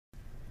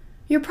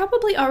You're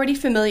probably already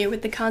familiar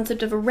with the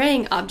concept of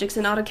arraying objects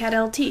in AutoCAD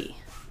LT,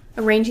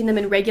 arranging them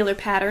in regular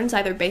patterns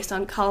either based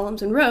on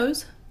columns and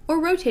rows, or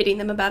rotating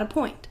them about a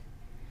point.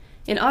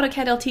 In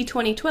AutoCAD LT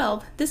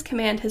 2012, this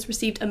command has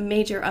received a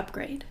major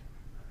upgrade.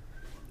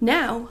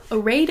 Now,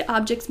 arrayed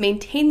objects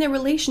maintain their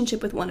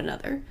relationship with one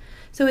another,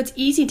 so it's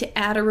easy to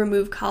add or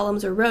remove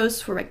columns or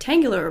rows for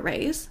rectangular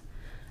arrays,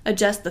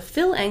 adjust the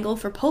fill angle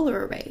for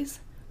polar arrays,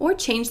 or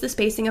change the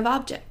spacing of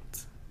objects.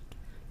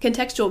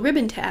 Contextual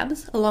ribbon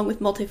tabs, along with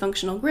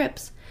multifunctional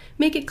grips,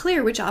 make it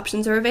clear which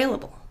options are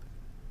available.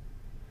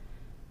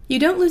 You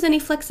don't lose any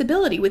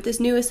flexibility with this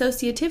new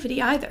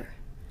associativity either.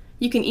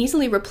 You can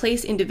easily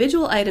replace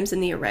individual items in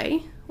the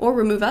array, or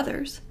remove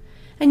others,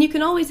 and you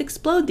can always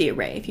explode the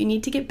array if you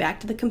need to get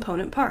back to the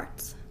component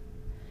parts.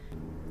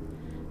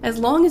 As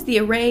long as the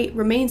array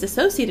remains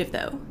associative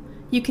though,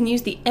 you can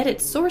use the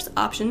Edit Source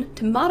option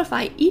to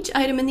modify each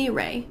item in the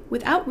array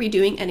without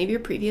redoing any of your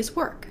previous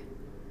work.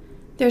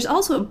 There's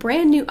also a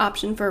brand new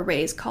option for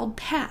arrays called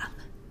Path.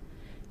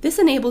 This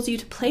enables you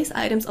to place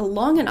items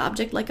along an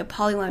object like a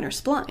polyline or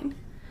spline,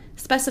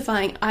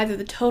 specifying either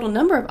the total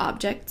number of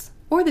objects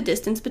or the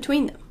distance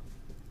between them.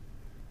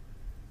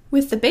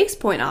 With the Base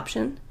Point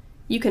option,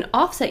 you can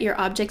offset your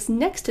objects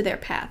next to their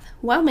path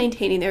while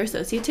maintaining their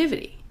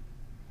associativity.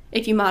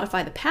 If you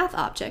modify the path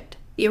object,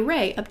 the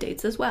array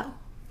updates as well.